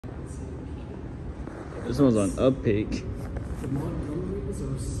This one's on up peak. The Montgomerys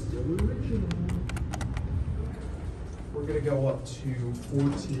are still original. We're gonna go up to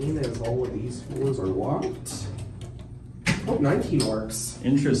 14 as all of these floors are locked. Oh, 19 works.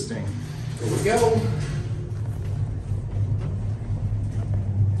 Interesting. Here we go.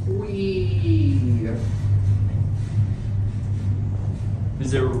 Whee!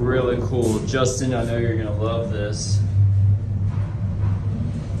 These are really cool. Justin, I know you're gonna love this.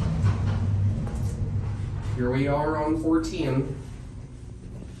 Here we are on 14.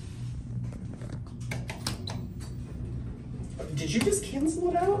 Did you just cancel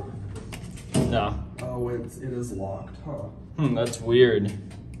it out? No. Oh, it is locked, huh? That's weird.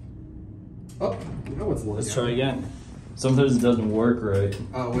 Oh, no, it's locked. Let's try again. Sometimes it doesn't work right.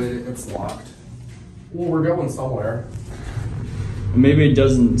 Oh, it's locked. Well, we're going somewhere. Maybe it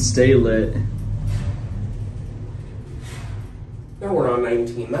doesn't stay lit. Now we're on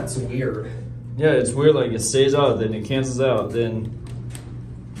 19. That's weird. Yeah, it's weird. Like it stays out, then it cancels out, then.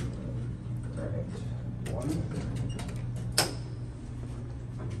 All right, 1.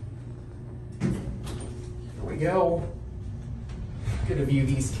 Here we go. Get to view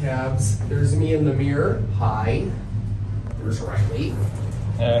these cabs. There's me in the mirror. Hi. There's Riley.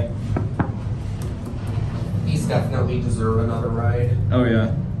 Hey. These definitely deserve another ride. Oh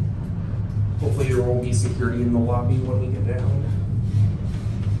yeah. Hopefully there won't be security in the lobby when we get down.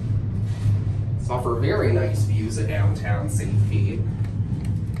 It's offer very nice views of downtown St. Pete.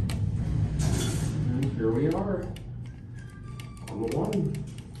 And here we are on the 1.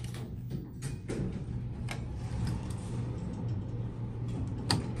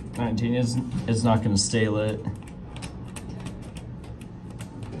 It's not gonna stay lit.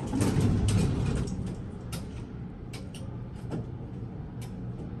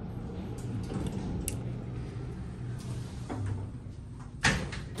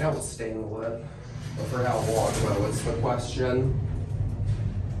 Now it's staying lit. But for how long though is the question.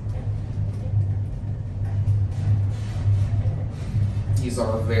 These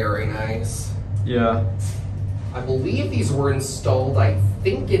are very nice. Yeah. I believe these were installed, I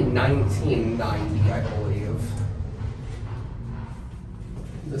think in 1990, I believe.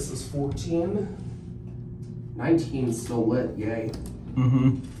 This is 14. 19 is still lit, yay.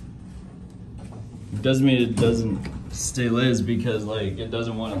 Doesn't mean it doesn't stay lit, is because like it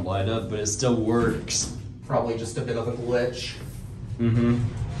doesn't want to light up, but it still works. Probably just a bit of a glitch.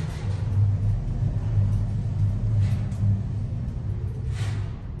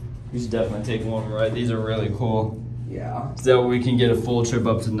 We should definitely take one right. These are really cool. Yeah. So that way we can get a full trip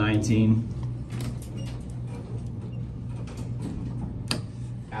up to 19.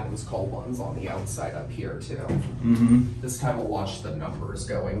 Adam's call button's on the outside up here too. This time we'll watch the numbers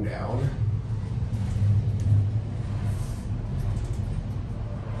going down.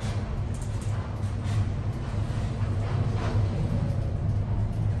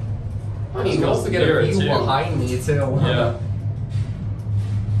 You can also get a view behind me too. Yeah.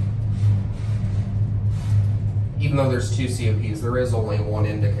 Even though there's 2 COPs, there is only 1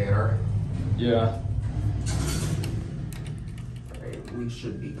 indicator. Yeah. Alright, we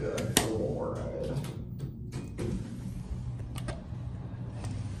should be good for one more ride.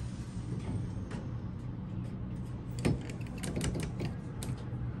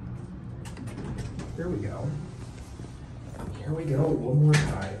 Here we go. Here we go, one more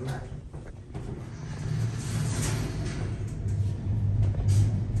time.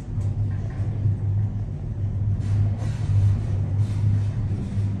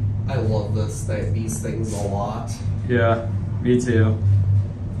 I love these things a lot. Yeah, me too.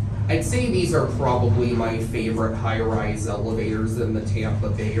 I'd say these are probably my favorite high-rise elevators in the Tampa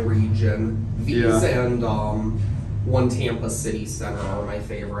Bay region. These and one Tampa City Center are my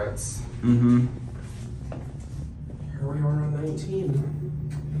favorites. Here we are on 19.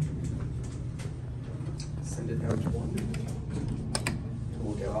 Send it down to 1. And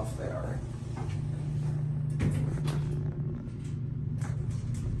we'll get off there.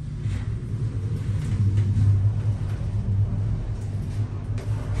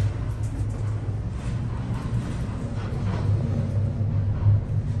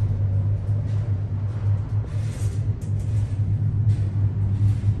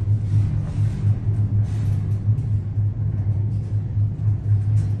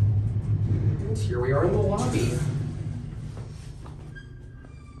 Here we are in the lobby.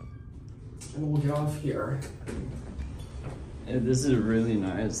 And we'll get off here. Yeah, this is a really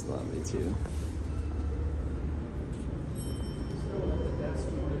nice lobby too.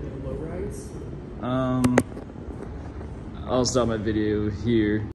 I'll stop my video here.